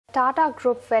Tata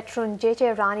Group veteran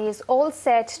JJ Irani is all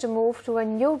set to move to a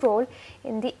new role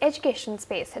in the education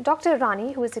space. Dr.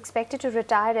 Irani, who is expected to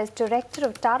retire as director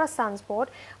of Tata Sons board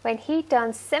when he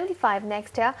turns 75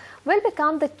 next year, will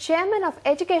become the chairman of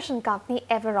education company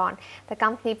Everonn. The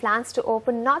company plans to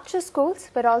open not just schools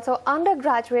but also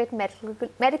undergraduate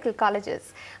medical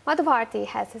colleges. Madhubharati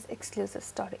has his exclusive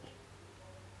story.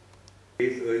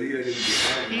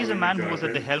 He is a man who was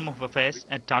at the helm of affairs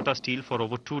at Tata Steel for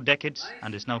over 2 decades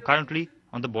and is now currently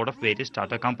on the board of various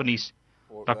Tata companies.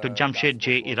 Dr.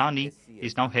 JJ Irani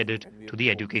is now headed to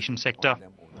the education sector.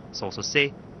 Sources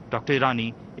say Dr.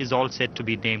 Irani is all set to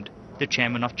be named the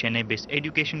chairman of Chennai-based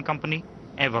education company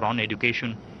Everonn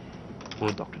Education.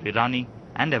 Both Dr. Irani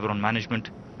and Everonn management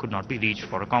could not be reached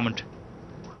for a comment.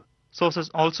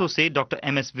 Sources also say Dr.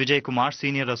 M.S. Vijay Kumar,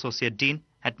 Senior Associate Dean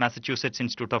at Massachusetts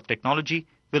Institute of Technology,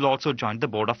 will also join the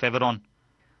board of Everonn.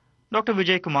 Dr.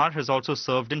 Vijay Kumar has also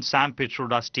served in Sam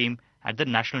Pitroda's team at the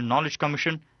National Knowledge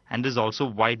Commission and is also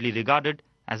widely regarded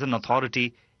as an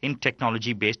authority in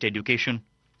technology-based education.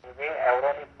 The way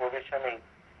Everonn is positioning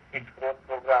its growth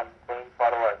program going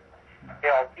forward, they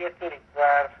obviously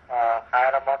require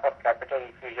higher amount of capital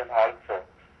infusion also.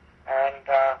 And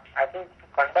I think to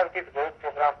conduct this growth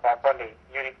program properly,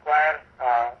 you require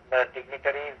the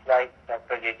dignitaries like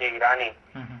Dr. JJ Irani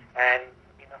and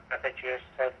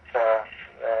Massachusetts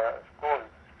school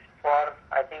for,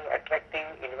 I think, attracting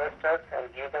investors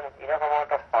and give them enough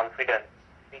amount of confidence.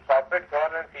 The corporate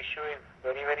governance issue is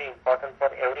very, very important for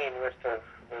every investor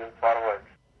moving forward.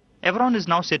 Everonn is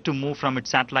now set to move from its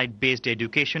satellite-based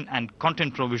education and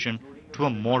content provision to a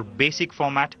more basic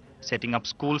format, setting up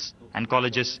schools and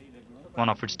colleges. One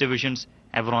of its divisions,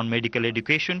 Everonn Medical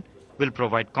Education, will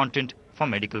provide content for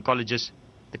medical colleges.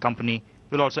 The company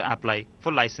will also apply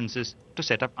for licenses to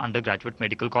set up undergraduate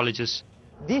medical colleges.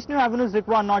 These new avenues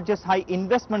require not just high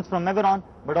investments from Everonn,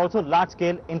 but also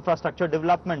large-scale infrastructure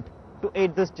development. To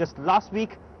aid this, just last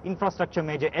week, infrastructure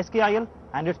major SKIL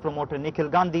and its promoter Nikhil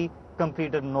Gandhi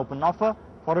completed an open offer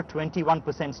for a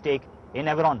 21% stake in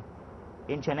Everonn.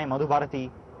 In Chennai, Madhubharati,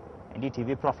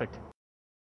 NDTV Profit.